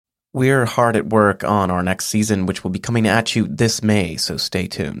We're hard at work on our next season, which will be coming at you this May, so stay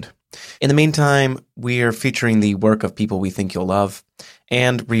tuned. In the meantime, we're featuring the work of people we think you'll love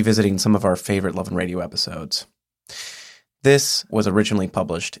and revisiting some of our favorite Love and Radio episodes. This was originally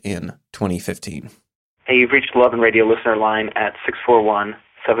published in 2015. Hey, you've reached the Love and Radio listener line at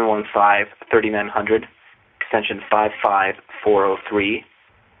 641-715-3900, extension 55403.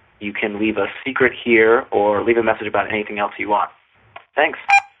 You can leave a secret here or leave a message about anything else you want. Thanks.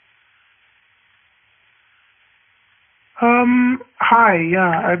 Hi,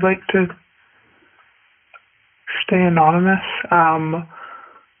 yeah, I'd like to stay anonymous.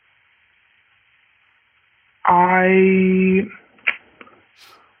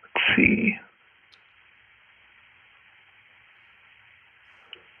 Let's see.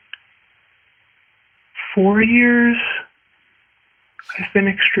 For years, I've been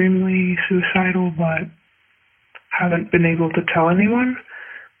extremely suicidal, but haven't been able to tell anyone,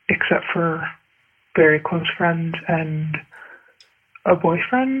 except for very close friends and a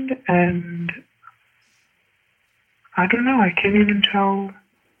boyfriend, and I don't know, I can't even tell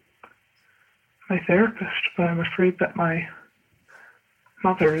my therapist, but I'm afraid that my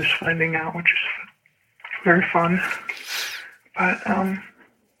mother is finding out, which is very fun. But,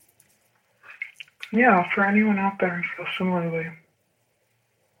 yeah, for anyone out there who feels similarly,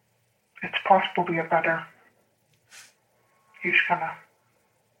 it's possible to get better. You just kind of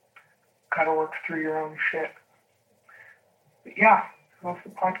gotta work through your own shit. But yeah, I love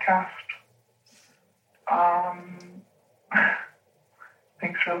the podcast.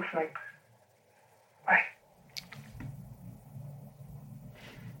 Thanks for listening. Bye.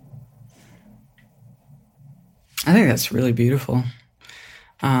 I think that's really beautiful.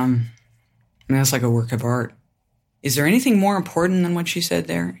 I mean, that's like a work of art. Is there anything more important than what she said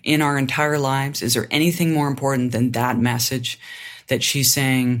there? In our entire lives, is there anything more important than that message that she's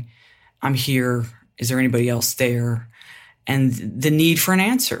saying, I'm here, is there anybody else there? And the need for an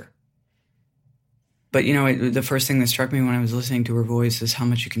answer. But, you know, the first thing that struck me when I was listening to her voice is how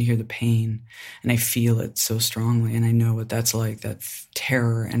much you can hear the pain. And I feel it so strongly. And I know what that's like, that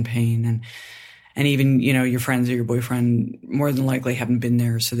terror and pain. And even, you know, your friends or your boyfriend more than likely haven't been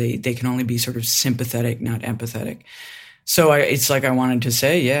there. So they can only be sort of sympathetic, not empathetic. So it's like I wanted to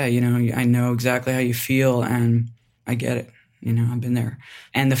say, yeah, you know, I know exactly how you feel and I get it. You know, I've been there.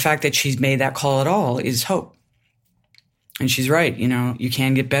 And the fact that she's made that call at all is hope. And she's right. You know, you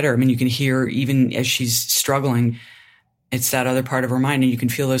can get better. I mean, you can hear even as she's struggling, it's that other part of her mind. And you can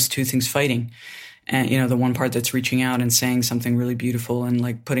feel those two things fighting. And, you know, the one part that's reaching out and saying something really beautiful and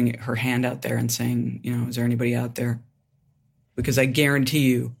like putting her hand out there and saying, you know, is there anybody out there? Because I guarantee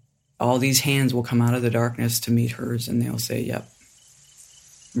you all these hands will come out of the darkness to meet hers and they'll say, yep,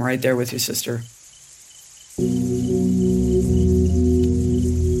 I'm right there with your sister.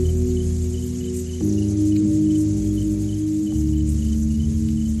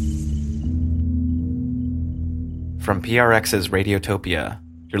 From PRX's Radiotopia,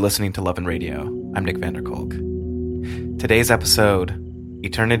 you're listening to Love and Radio. I'm Nick Vanderkolk. Today's episode,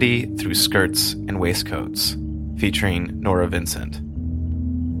 Eternity Through Skirts and Waistcoats, featuring Norah Vincent.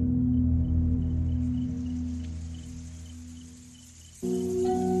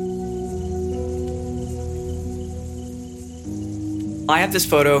 I have this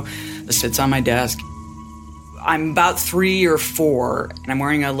photo that sits on my desk. I'm about 3 or 4, and I'm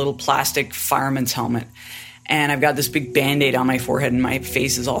wearing a little plastic fireman's helmet. And I've got this big Band-Aid on my forehead, and my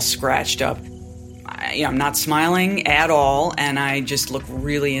face is all scratched up. I'm not smiling at all, and I just look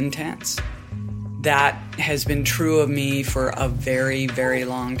really intense. That has been true of me for a very, very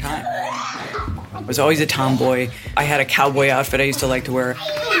long time. I was always a tomboy. I had a cowboy outfit I used to like to wear.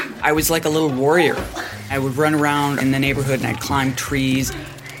 I was like a little warrior. I would run around in the neighborhood, and I'd climb trees.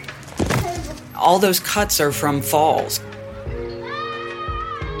 All those cuts are from falls.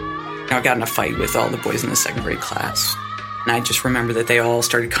 I got in a fight with all the boys in the second grade class. And I just remember that they all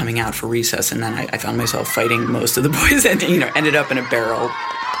started coming out for recess, and then I found myself fighting most of the boys and, ended up in a barrel.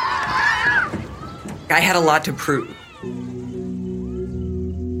 I had a lot to prove.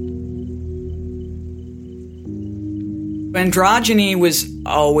 Androgyny was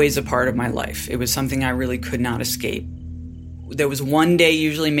always a part of my life. It was something I really could not escape. There was one day,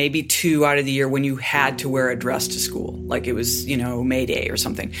 usually maybe 2 out of the year, when you had to wear a dress to school. Like it was, May Day or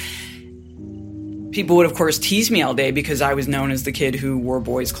something. People would, of course, tease me all day because I was known as the kid who wore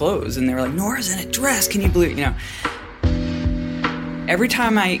boys' clothes. And they were like, Nora's in a dress, can you believe it? Every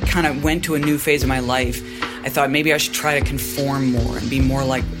time I kind of went to a new phase of my life, I thought maybe I should try to conform more and be more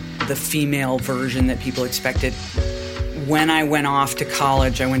like the female version that people expected. When I went off to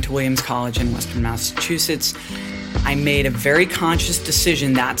college, I went to Williams College in Western Massachusetts. I made a very conscious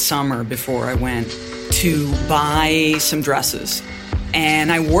decision that summer before I went to buy some dresses.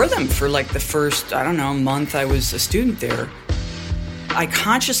 And I wore them for like the first, month I was a student there. I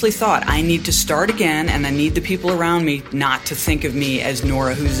consciously thought, I need to start again, and I need the people around me not to think of me as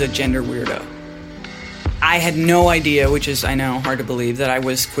Norah, who's a gender weirdo. I had no idea, which is, I know, hard to believe, that I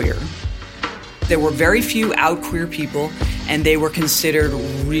was queer. There were very few out queer people, and they were considered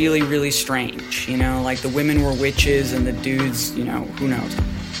really, really strange. Like the women were witches and the dudes, who knows.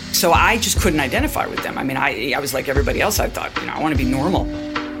 So I just couldn't identify with them. I was like everybody else. I thought, I want to be normal.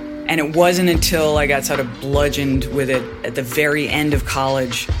 And it wasn't until I got sort of bludgeoned with it at the very end of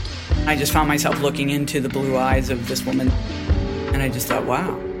college, I just found myself looking into the blue eyes of this woman. And I just thought,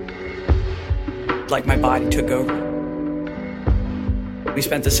 wow. Like my body took over. We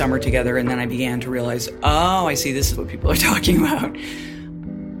spent the summer together, and then I began to realize, oh, I see, this is what people are talking about.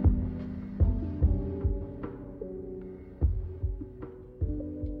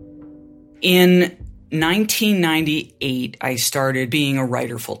 In 1998, I started being a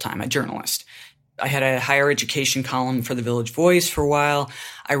writer full-time, a journalist. I had a higher education column for the Village Voice for a while.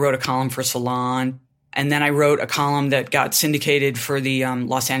 I wrote a column for Salon. And then I wrote a column that got syndicated for the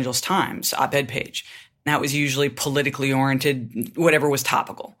Los Angeles Times op-ed page. That was usually politically oriented, whatever was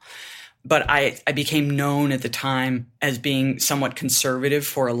topical. But I became known at the time as being somewhat conservative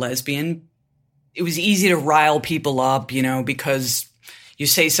for a lesbian. It was easy to rile people up, because you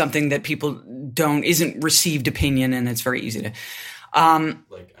say something that people isn't received opinion, and it's very easy to,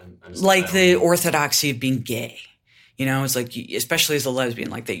 like the orthodoxy of being gay. It's like, especially as a lesbian,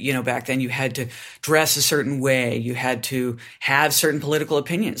 like that, back then you had to dress a certain way. You had to have certain political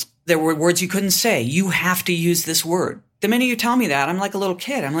opinions. There were words you couldn't say. You have to use this word. The minute you tell me that, I'm like a little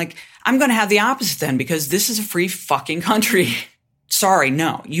kid. I'm like, I'm going to have the opposite then, because this is a free fucking country. Sorry,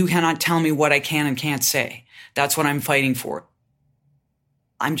 no, you cannot tell me what I can and can't say. That's what I'm fighting for.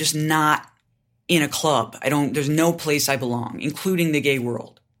 I'm just not in a club. There's no place I belong, including the gay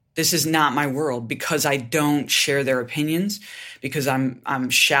world. This is not my world, because I don't share their opinions, because I'm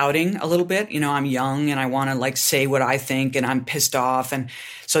shouting a little bit. I'm young and I want to say what I think, and I'm pissed off. And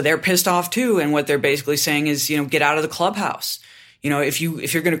so they're pissed off too. And what they're basically saying is, get out of the clubhouse. If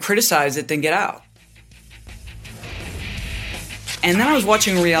you're going to criticize it, then get out. And then I was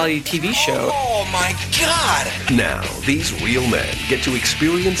watching a reality TV show. Oh my God! Now, these real men get to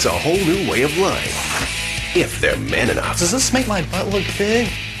experience a whole new way of life. If they're man enough. Does this make my butt look big?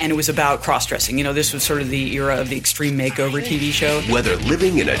 And it was about cross-dressing. This was sort of the era of the Extreme Makeover TV show. Whether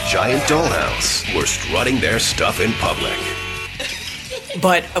living in a giant dollhouse or strutting their stuff in public.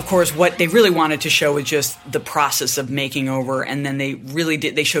 But, of course, what they really wanted to show was just the process of making over, and then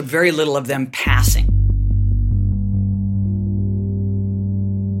they showed very little of them passing.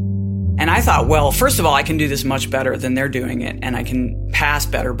 And I thought, well, first of all, I can do this much better than they're doing it, and I can pass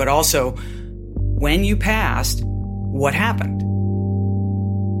better, but also, when you passed, what happened?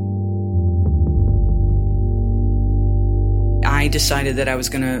 I decided that I was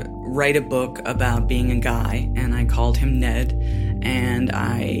going to write a book about being a guy, and I called him Ned, and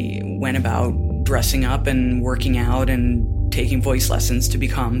I went about dressing up and working out and taking voice lessons to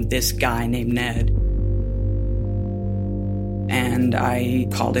become this guy named Ned. And I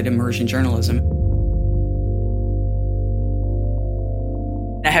called it immersion journalism.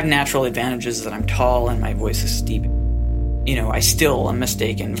 I have natural advantages that I'm tall and my voice is deep. I still am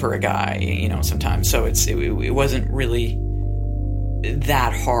mistaken for a guy, sometimes. So it wasn't really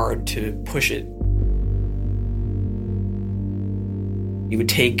that hard to push it. You would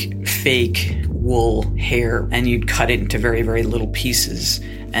take fake wool hair and you'd cut it into very, very little pieces.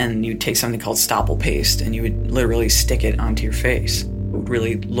 And you'd take something called stopple paste and you would literally stick it onto your face. It would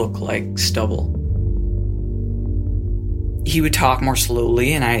really look like stubble. He would talk more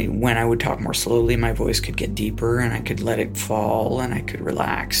slowly, and when I would talk more slowly, my voice could get deeper, and I could let it fall, and I could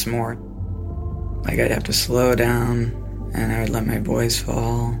relax more. Like I'd have to slow down, and I would let my voice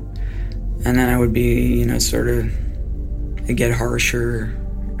fall, and then I would be, it'd get harsher.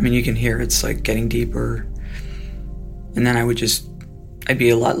 You can hear it's like getting deeper, and then I'd be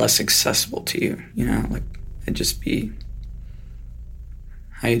a lot less accessible to you, I'd just be,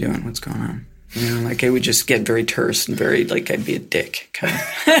 how you doing? What's going on? It would just get very terse and very, I'd be a dick, kind of.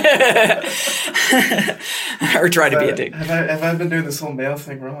 Or try to be a dick. Have I been doing this whole male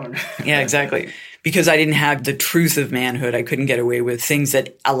thing wrong? Yeah, exactly. Because I didn't have the truth of manhood, I couldn't get away with things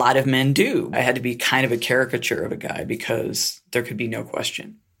that a lot of men do. I had to be kind of a caricature of a guy because there could be no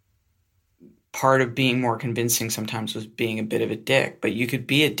question. Part of being more convincing sometimes was being a bit of a dick, but you could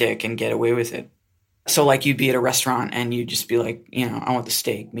be a dick and get away with it. So, you'd be at a restaurant and you'd just be like, I want the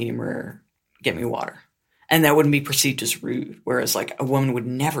steak, medium rare. Get me water. And that wouldn't be perceived as rude. Whereas like a woman would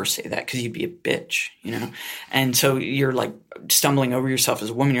never say that because you'd be a bitch, you know? And so you're like stumbling over yourself as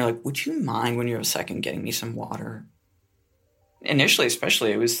a woman. You're like, would you mind when you have a second getting me some water? Initially,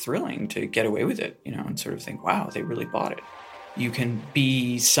 especially, it was thrilling to get away with it, you know, and sort of think, wow, they really bought it. You can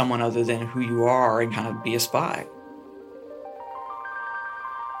be someone other than who you are and kind of be a spy.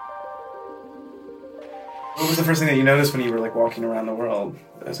 What was the first thing that you noticed when you were like walking around the world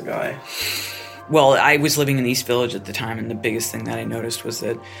as a guy? Well, I was living in the East Village at the time, and the biggest thing that I noticed was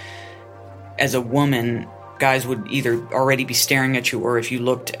that as a woman, guys would either already be staring at you, or if you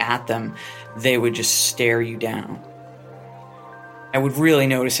looked at them, they would just stare you down. I would really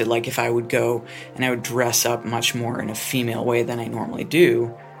notice it, like if I would go and I would dress up much more in a female way than I normally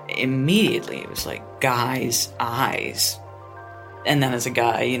do, immediately it was like guys' eyes. And then as a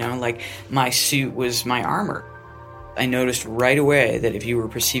guy, you know, like my suit was my armor. I noticed right away that if you were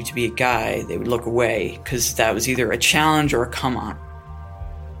perceived to be a guy, they would look away because that was either a challenge or a come on.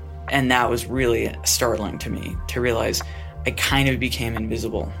 And that was really startling to me, to realize I kind of became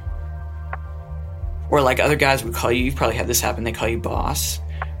invisible. Or like other guys would call you, you've probably had this happen, they call you boss,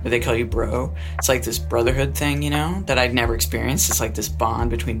 or they call you bro. It's like this brotherhood thing, you know, that I'd never experienced. It's like this bond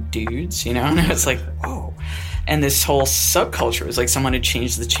between dudes, you know, and I was like, whoa. And this whole subculture was like someone had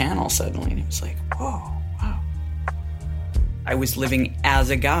changed the channel suddenly, and it was like, whoa, wow. I was living as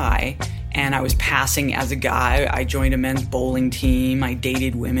a guy, and I was passing as a guy. I joined a men's bowling team. I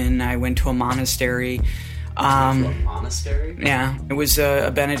dated women. I went to a monastery. A monastery? Yeah, it was a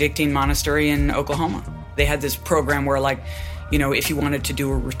Benedictine monastery in Oklahoma. They had this program where, like, you know, if you wanted to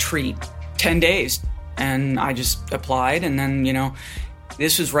do a retreat, 10 days. And I just applied, and then, you know,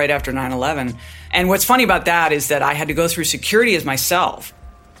 this was right after 9/11. And what's funny about that is that I had to go through security as myself.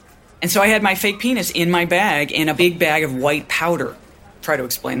 And so I had my fake penis in my bag, in a big bag of white powder. Try to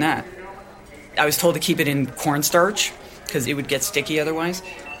explain that. I was told to keep it in cornstarch because it would get sticky otherwise.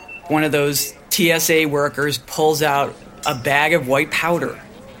 One of those TSA workers pulls out a bag of white powder.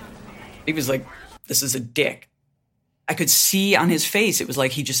 He was like, this is a dick. I could see on his face, it was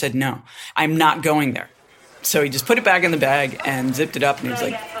like he just said, no, I'm not going there. So he just put it back in the bag and zipped it up, and he was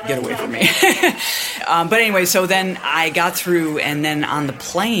like, get away from me. But anyway, so then I got through, and then on the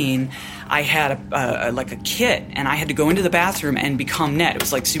plane, I had a kit, and I had to go into the bathroom and become Ned. It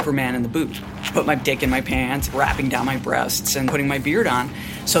was like Superman in the boot. Put my dick in my pants, wrapping down my breasts, and putting my beard on,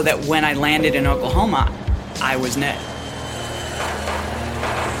 so that when I landed in Oklahoma, I was Ned.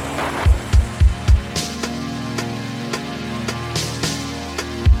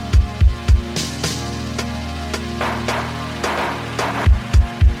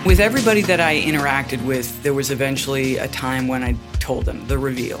 With everybody that I interacted with, there was eventually a time when I told them the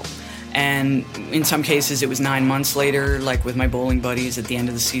reveal. And in some cases, it was 9 months later, like with my bowling buddies at the end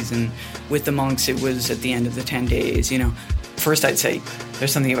of the season. With the monks, it was at the end of the 10 days, you know. First, I'd say,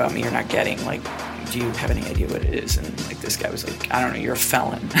 there's something about me you're not getting. Like, do you have any idea what it is? And like this guy was like, I don't know, you're a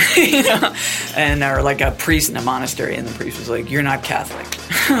felon. You know? And or like a priest in a monastery, and the priest was like, you're not Catholic.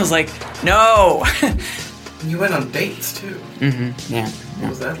 I was like, no. You went on dates, too. Mm-hmm, yeah. What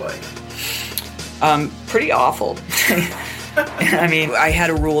was that like? Pretty awful. I mean, I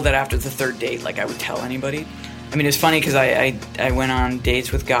had a rule that after the third date, like, I would tell anybody. I mean, it's funny because I went on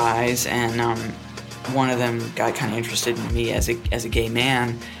dates with guys, and one of them got kind of interested in me as a gay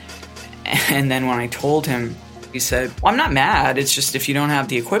man. And then when I told him, he said, well, I'm not mad. It's just if you don't have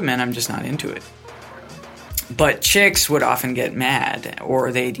the equipment, I'm just not into it. But chicks would often get mad,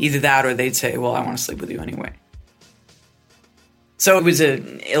 or they'd either that or they'd say, well, I want to sleep with you anyway. So it was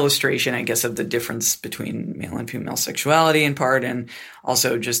an illustration, I guess, of the difference between male and female sexuality in part, and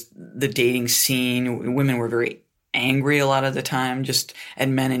also just the dating scene. Women were very angry a lot of the time, just at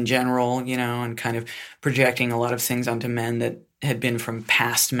men in general, you know, and kind of projecting a lot of things onto men that had been from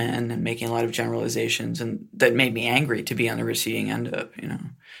past men and making a lot of generalizations, and that made me angry to be on the receiving end of, you know.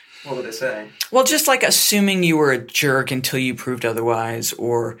 What would they say? Well, just like assuming you were a jerk until you proved otherwise.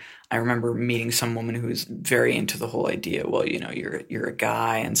 Or I remember meeting some woman who was very into the whole idea, well, you know, you're a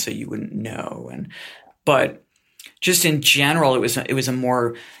guy and so you wouldn't know. But just in general, it was a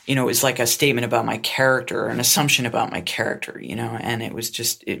more, you know, it was like a statement about my character, an assumption about my character, you know, and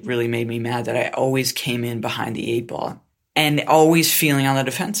it really made me mad that I always came in behind the 8 ball and always feeling on the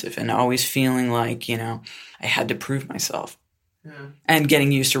defensive and always feeling like, you know, I had to prove myself. Yeah. And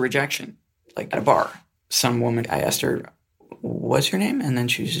getting used to rejection. Like at a bar, some woman, I asked her, what's your name? And then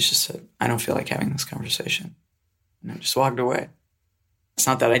she just said, I don't feel like having this conversation. And I just walked away. It's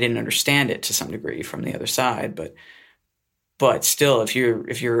not that I didn't understand it to some degree from the other side, but still, if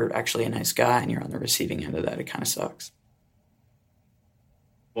you're actually a nice guy and you're on the receiving end of that, it kind of sucks.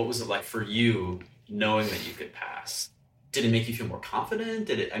 What was it like for you? knowing that you could pass? Did it make you feel more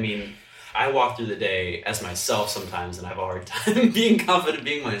confident? I walk through the day as myself sometimes, and I have a hard time being confident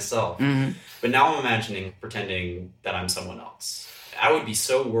being myself. Mm-hmm. But now I'm imagining pretending that I'm someone else. I would be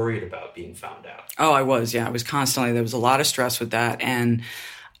so worried about being found out. Oh, I was, yeah. I was constantly, there was a lot of stress with that, and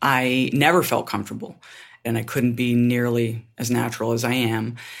I never felt comfortable, and I couldn't be nearly as natural as I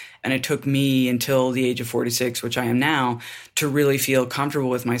am. And it took me until the age of 46, which I am now, to really feel comfortable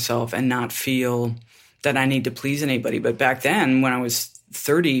with myself and not feel that I need to please anybody. But back then, when I was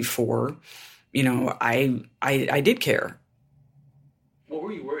 34, I did care. What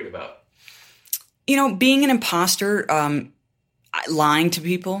were you worried about? Being an imposter, lying to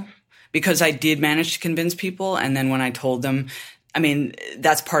people, because I did manage to convince people. And then when I told them,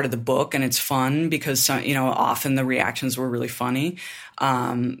 that's part of the book, and it's fun because, often the reactions were really funny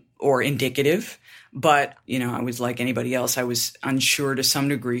or indicative. But, I was like anybody else. I was unsure to some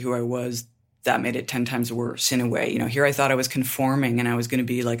degree who I was. That made it 10 times worse in a way. Here I thought I was conforming and I was going to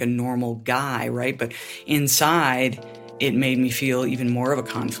be like a normal guy, right? But inside, it made me feel even more of a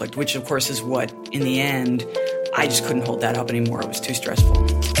conflict, which of course is what, in the end, I just couldn't hold that up anymore. It was too stressful.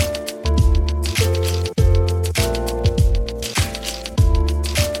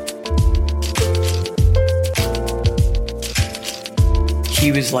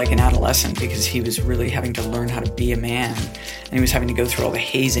 He was like an adolescent because he was really having to learn how to be a man. And he was having to go through all the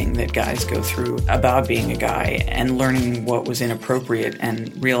hazing that guys go through about being a guy and learning what was inappropriate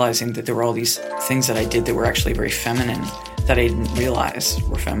and realizing that there were all these things that I did that were actually very feminine that I didn't realize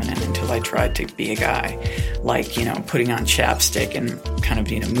were feminine until I tried to be a guy. Like, putting on chapstick and kind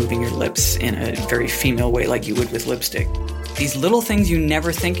of, moving your lips in a very female way like you would with lipstick. These little things you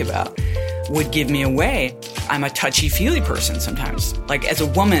never think about would give me away. I'm a touchy-feely person sometimes. Like, as a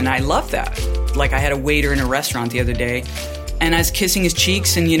woman, I love that. Like, I had a waiter in a restaurant the other day, and I was kissing his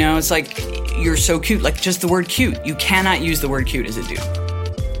cheeks, and, it's like, you're so cute. Like, just the word cute. You cannot use the word cute as a dude.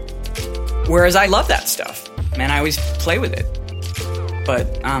 Whereas I love that stuff, and I always play with it.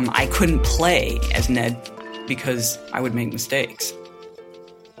 But I couldn't play as Ned because I would make mistakes.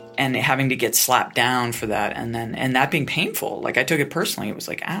 And having to get slapped down for that, and that being painful. Like, I took it personally. It was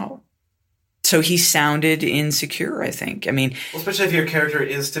like, ow. So he sounded insecure, I think. Especially if your character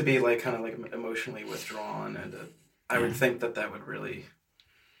is to be like kind of like emotionally withdrawn, and I would think that would really,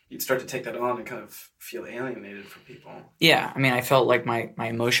 you'd start to take that on and kind of feel alienated from people. Yeah, I felt like my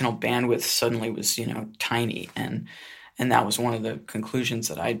emotional bandwidth suddenly was, tiny, and that was one of the conclusions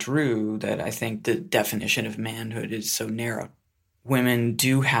that I drew, that I think the definition of manhood is so narrow. Women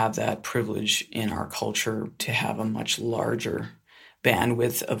do have that privilege in our culture to have a much larger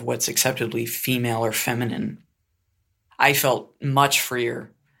bandwidth of what's acceptably female or feminine. I felt much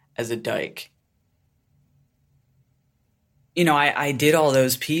freer as a dyke. I did all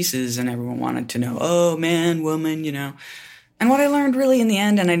those pieces and everyone wanted to know, oh, man, woman, And what I learned really in the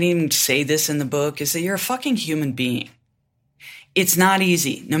end, and I didn't even say this in the book, is that you're a fucking human being. It's not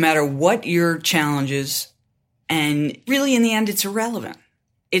easy, no matter what your challenges, and really in the end, it's irrelevant.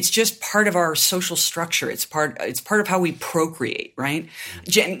 It's just part of our social structure. It's part of how we procreate, right?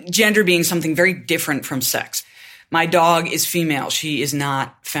 Gender being something very different from sex. My dog is female. She is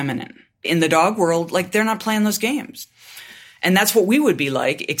not feminine. In the dog world, like, they're not playing those games. And that's what we would be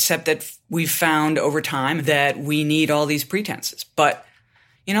like, except that we've found over time that we need all these pretenses. But,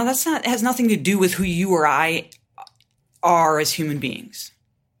 it has nothing to do with who you or I are as human beings.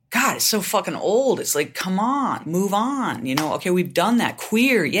 God, it's so fucking old. It's like, come on, move on. Okay, we've done that.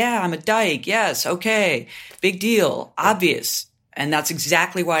 Queer, yeah, I'm a dyke. Yes, okay, big deal, obvious. And that's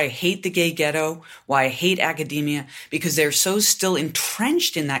exactly why I hate the gay ghetto, why I hate academia, because they're so still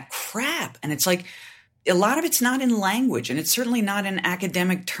entrenched in that crap. And it's like, a lot of it's not in language, and it's certainly not in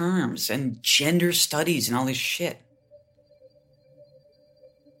academic terms and gender studies and all this shit.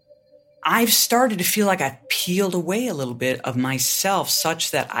 I've started to feel like I've peeled away a little bit of myself such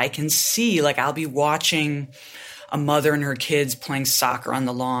that I can see, like, I'll be watching a mother and her kids playing soccer on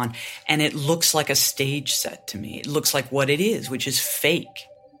the lawn, and it looks like a stage set to me. It looks like what it is, which is fake.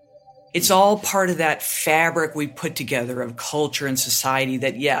 It's all part of that fabric we put together of culture and society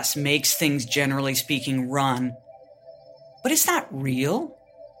that, yes, makes things, generally speaking, run. But it's not real.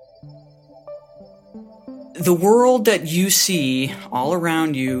 The world that you see all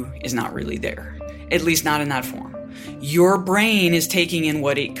around you is not really there, at least not in that form. Your brain is taking in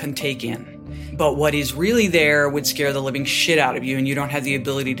what it can take in, but what is really there would scare the living shit out of you, and you don't have the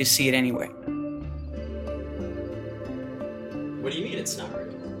ability to see it anyway. What do you mean it's not real?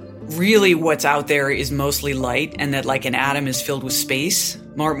 Really, what's out there is mostly light, and that, like, an atom is filled with space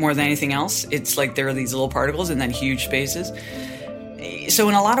more than anything else. It's like there are these little particles and then huge spaces. So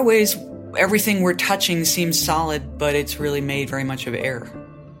in a lot of ways, everything we're touching seems solid, but it's really made very much of air.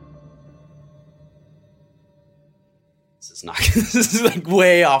 This is like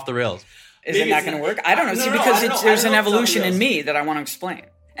way off the rails. Is it not going to work? I don't know. See, because there's an evolution in me that I want to explain.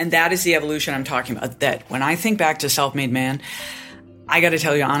 And that is the evolution I'm talking about. That when I think back to Self-Made Man, I got to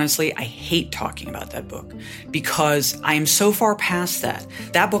tell you honestly, I hate talking about that book because I am so far past that.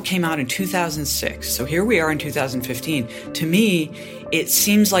 That book came out in 2006. So here we are in 2015. To me, it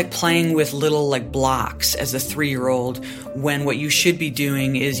seems like playing with little like blocks as a 3-year-old when what you should be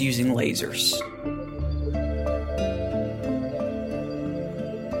doing is using lasers.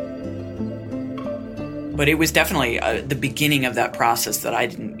 But it was definitely the beginning of that process that I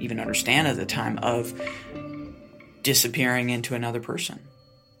didn't even understand at the time of disappearing into another person.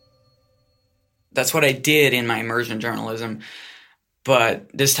 That's what I did in my immersion journalism, but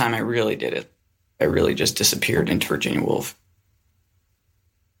this time I really did it. I really just disappeared into Virginia Woolf.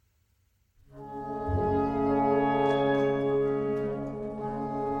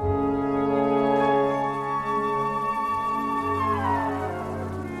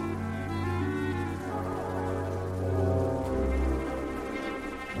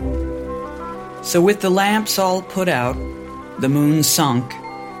 So with the lamps all put out, the moon sunk,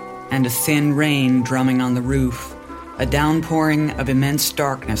 and a thin rain drumming on the roof, a downpouring of immense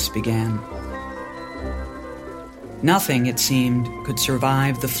darkness began. Nothing, it seemed, could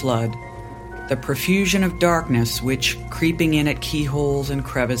survive the flood, the profusion of darkness which, creeping in at keyholes and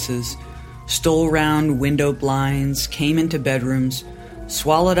crevices, stole round window blinds, came into bedrooms,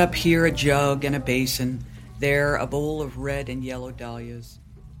 swallowed up here a jug and a basin, there a bowl of red and yellow dahlias,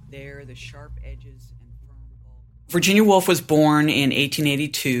 there the sharp edges and firm bulk. Virginia Woolf was born in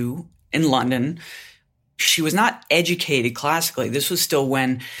 1882 in London. She was not educated classically. This was still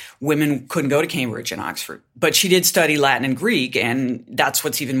when women couldn't go to Cambridge and Oxford. But she did study Latin and Greek, and that's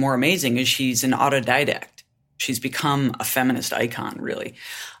what's even more amazing is she's an autodidact. She's become a feminist icon, really.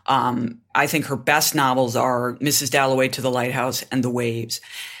 I think her best novels are Mrs. Dalloway to the Lighthouse and The Waves.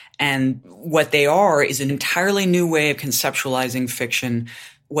 And what they are is an entirely new way of conceptualizing fiction,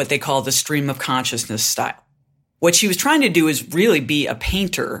 what they call the stream of consciousness style. What she was trying to do is really be a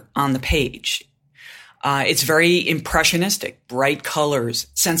painter on the page. It's very impressionistic, bright colors,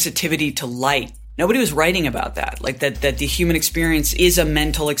 sensitivity to light. Nobody was writing about that, like that the human experience is a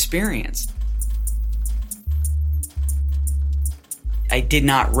mental experience. I did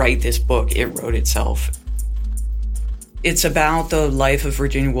not write this book, it wrote itself. It's about the life of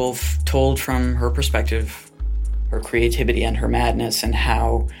Virginia Woolf told from her perspective, her creativity and her madness, and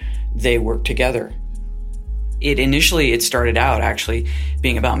how they work together. It started out actually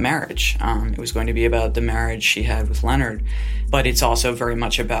being about marriage. It was going to be about the marriage she had with Leonard, but it's also very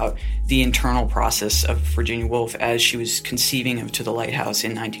much about the internal process of Virginia Woolf as she was conceiving of To the Lighthouse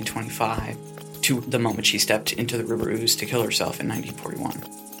in 1925 to the moment she stepped into the River Ouse to kill herself in 1941.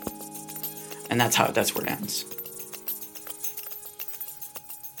 And that's where it ends.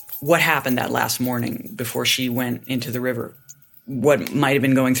 What happened that last morning before she went into the river? What might have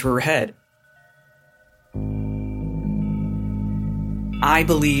been going through her head? I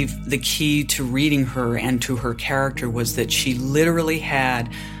believe the key to reading her and to her character was that she literally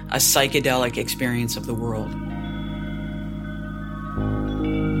had a psychedelic experience of the world.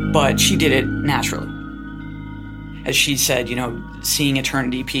 But she did it naturally. As she said, seeing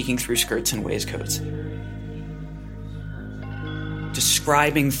eternity peeking through skirts and waistcoats.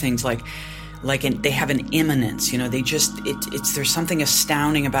 Describing things like they have an immanence, there's something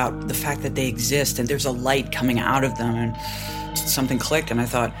astounding about the fact that they exist and there's a light coming out of them, and something clicked, and I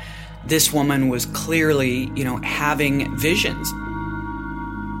thought, this woman was clearly, having visions.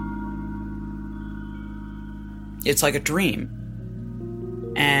 It's like a dream.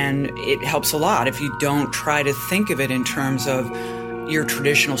 And it helps a lot if you don't try to think of it in terms of your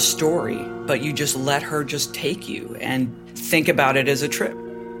traditional story, but you just let her just take you and think about it as a trip.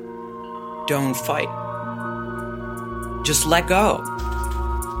 Don't fight. Just let go.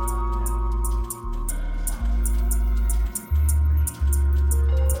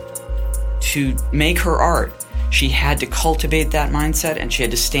 To make her art, she had to cultivate that mindset and she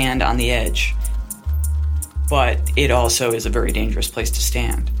had to stand on the edge. But it also is a very dangerous place to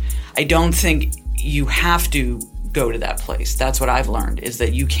stand. I don't think you have to go to that place. That's what I've learned, is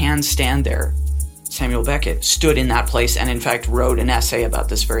that you can stand there. Samuel Beckett stood in that place and in fact wrote an essay about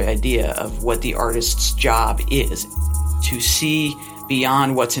this very idea of what the artist's job is, to see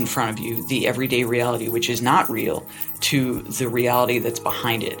beyond what's in front of you, the everyday reality, which is not real, to the reality that's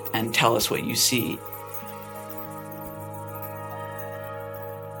behind it, and tell us what you see.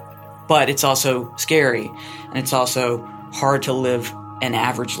 But it's also scary, and it's also hard to live an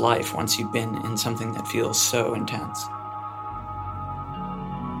average life once you've been in something that feels so intense.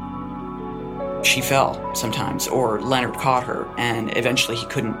 She fell sometimes, or Leonard caught her, and eventually he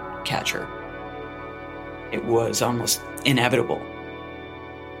couldn't catch her. It was almost inevitable.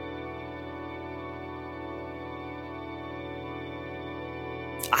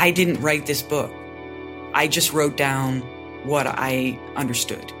 I didn't write this book. I just wrote down what I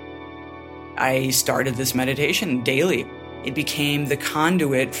understood. I started this meditation daily. It became the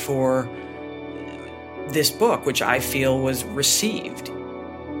conduit for this book, which I feel was received.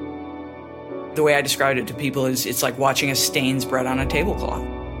 The way I described it to people is it's like watching a stain spread on a tablecloth.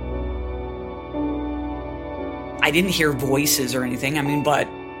 I didn't hear voices or anything, but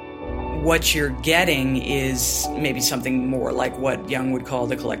what you're getting is maybe something more like what Jung would call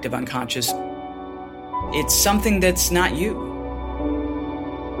the collective unconscious. It's something that's not you.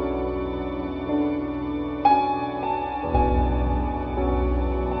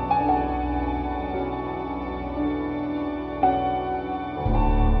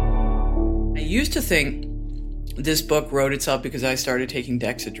 I used to think this book wrote itself because I started taking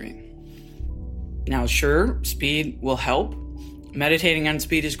Dexedrine. Now, sure, speed will help. Meditating on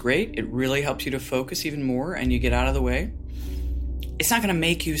speed is great. It really helps you to focus even more and you get out of the way. It's not going to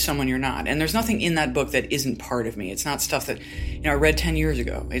make you someone you're not. And there's nothing in that book that isn't part of me. It's not stuff that, I read 10 years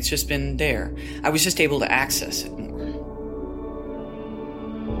ago. It's just been there. I was just able to access it more.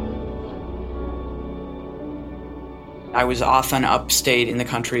 I was often upstate in the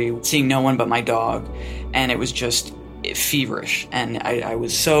country, seeing no one but my dog, and it was just feverish. And I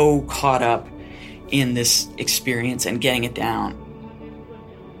was so caught up in this experience and getting it down.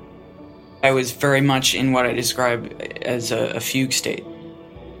 I was very much in what I describe as a fugue state.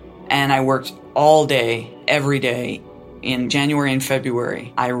 And I worked all day, every day. In January and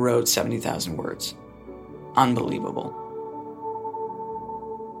February, I wrote 70,000 words. Unbelievable.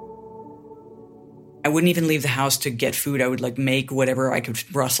 I wouldn't even leave the house to get food. I would make whatever I could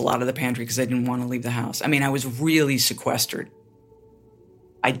rustle out of the pantry because I didn't want to leave the house. I was really sequestered.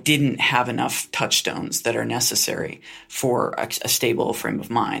 I didn't have enough touchstones that are necessary for a stable frame of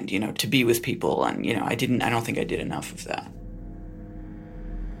mind, to be with people. And, I don't think I did enough of that.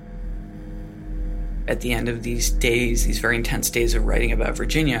 At the end of these days, these very intense days of writing about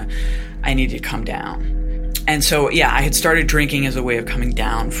Virginia, I needed to come down. And so, I had started drinking as a way of coming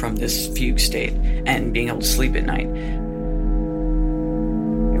down from this fugue state and being able to sleep at night.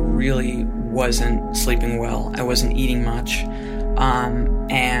 I really wasn't sleeping well. I wasn't eating much.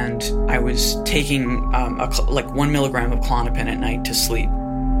 And I was taking 1 milligram of Klonopin at night to sleep.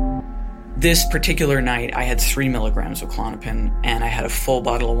 This particular night, I had 3 milligrams of Klonopin, and I had a full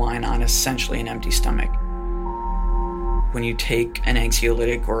bottle of wine on essentially an empty stomach. When you take an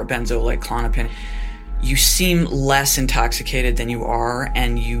anxiolytic or a benzo like Klonopin, you seem less intoxicated than you are,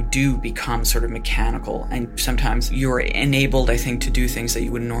 and you do become sort of mechanical. And sometimes you're enabled, I think, to do things that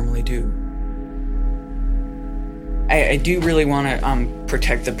you wouldn't normally do. I do really want to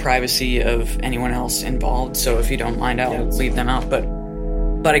protect the privacy of anyone else involved, so if you don't mind, I'll leave them out.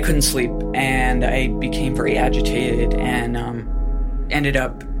 But I couldn't sleep, and I became very agitated, and ended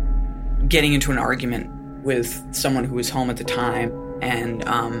up getting into an argument with someone who was home at the time, and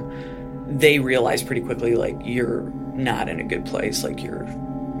they realized pretty quickly, you're not in a good place, you're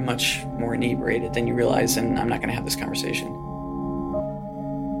much more inebriated than you realize, and I'm not going to have this conversation.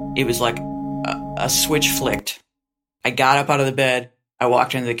 It was like a switch flicked. I got up out of the bed, I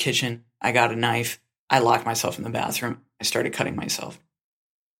walked into the kitchen, I got a knife, I locked myself in the bathroom, I started cutting myself.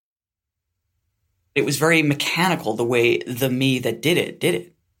 It was very mechanical the way the me that did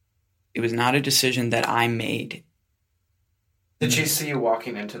it. It was not a decision that I made. Did she see you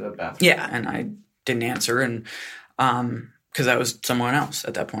walking into the bathroom? Yeah, and I didn't answer, and because I was someone else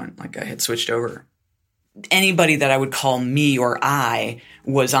at that point, I had switched over. Anybody that I would call me or I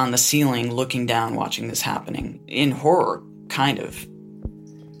was on the ceiling looking down, watching this happening in horror, kind of.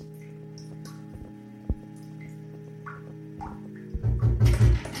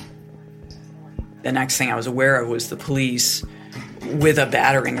 The next thing I was aware of was the police with a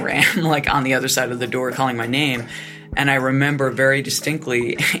battering ram, on the other side of the door, calling my name. And I remember very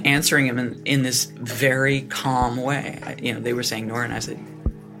distinctly answering him in this very calm way. They were saying, "Norah," and I said,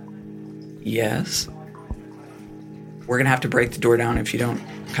 "Yes." "We're going to have to break the door down if you don't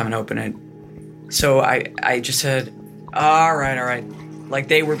come and open it." So I just said, all right.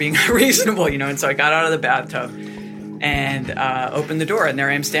 They were being reasonable, and so I got out of the bathtub and opened the door, and there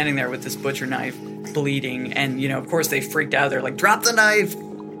I am standing there with this butcher knife, bleeding, and, of course they freaked out. They're like, "Drop the knife!"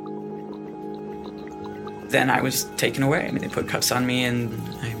 Then I was taken away. They put cuffs on me, and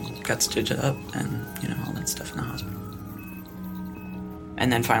I got stitched up and, all that stuff in the hospital.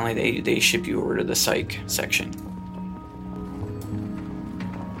 And then finally they ship you over to the psych section.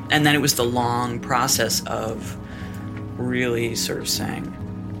 And then it was the long process of really sort of saying,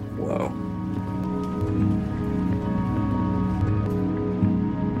 whoa.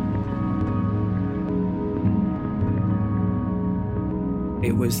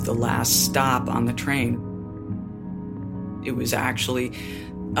 It was the last stop on the train. It was actually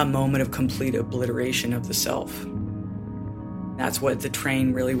a moment of complete obliteration of the self. That's what the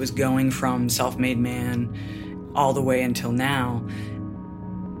train really was going from, self-made man, all the way until now.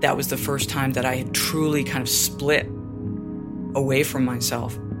 That was the first time that I had truly kind of split away from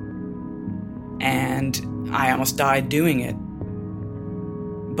myself. And I almost died doing it.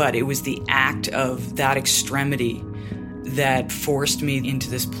 But it was the act of that extremity that forced me into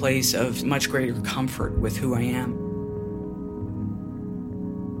this place of much greater comfort with who I am.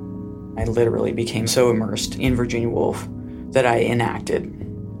 I literally became so immersed in Virginia Woolf that I enacted.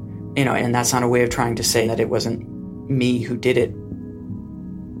 And that's not a way of trying to say that it wasn't me who did it.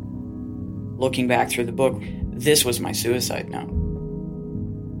 Looking back through the book, this was my suicide note.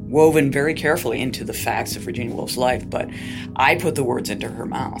 Woven very carefully into the facts of Virginia Woolf's life, but I put the words into her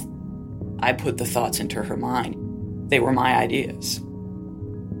mouth. I put the thoughts into her mind. They were my ideas.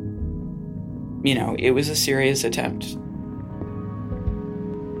 It was a serious attempt.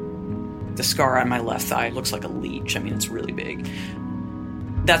 The scar on my left thigh looks like a leech. It's really big.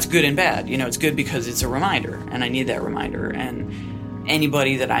 That's good and bad. It's good because it's a reminder, and I need that reminder. And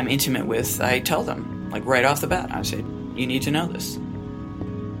anybody that I'm intimate with, I tell them, right off the bat, I say, you need to know this.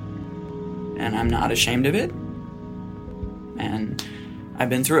 And I'm not ashamed of it. And I've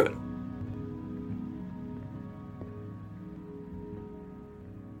been through it.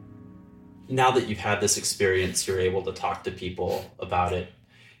 Now that you've had this experience, you're able to talk to people about it.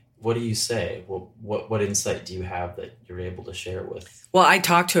 What do you say? What insight do you have that you're able to share with? Well, I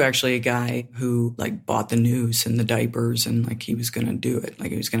talked to actually a guy who bought the noose and the diapers and he was going to do it.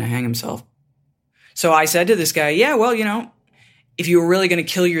 He was going to hang himself. So I said to this guy, yeah, well, if you were really going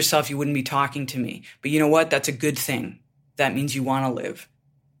to kill yourself, you wouldn't be talking to me. But you know what? That's a good thing. That means you want to live.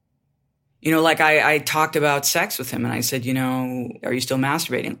 I talked about sex with him and I said, are you still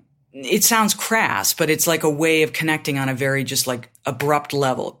masturbating? It sounds crass, but it's a way of connecting on a very just abrupt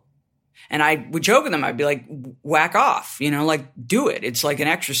level. And I would joke with them. I'd be like, whack off, do it. It's like an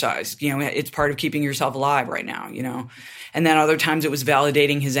exercise. It's part of keeping yourself alive right now, And then other times it was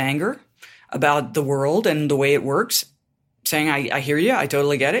validating his anger about the world and the way it works, saying, I hear you. I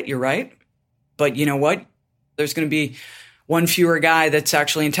totally get it. You're right. But you know what? There's going to be one fewer guy that's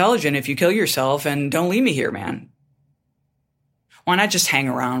actually intelligent if you kill yourself, and don't leave me here, man. Why not just hang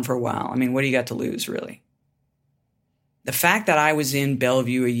around for a while? What do you got to lose, really? The fact that I was in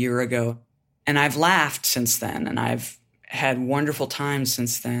Bellevue a year ago, and I've laughed since then, and I've had wonderful times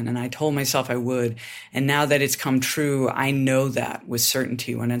since then, and I told myself I would, and now that it's come true, I know that with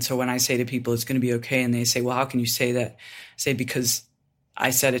certainty. And so when I say to people, it's going to be okay, and they say, well, how can you say that? I say, because I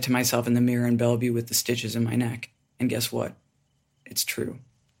said it to myself in the mirror in Bellevue with the stitches in my neck. And guess what? It's true.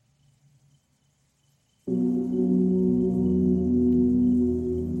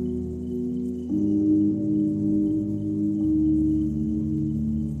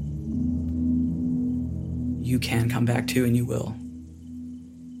 You can come back to, and you will.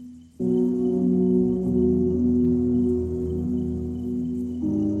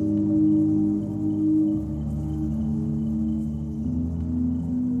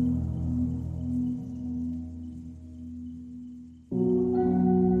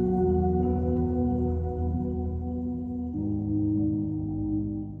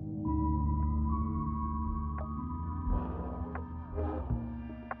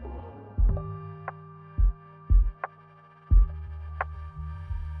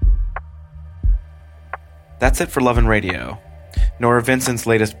 That's it for Love and Radio. Norah Vincent's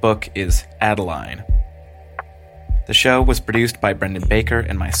latest book is Adeline. The show was produced by Brendan Baker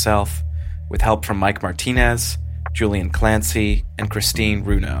and myself, with help from Mike Martinez, Julian Clancy, and Christine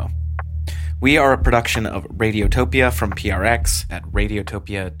Runo. We are a production of Radiotopia from PRX at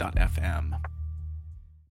radiotopia.fm.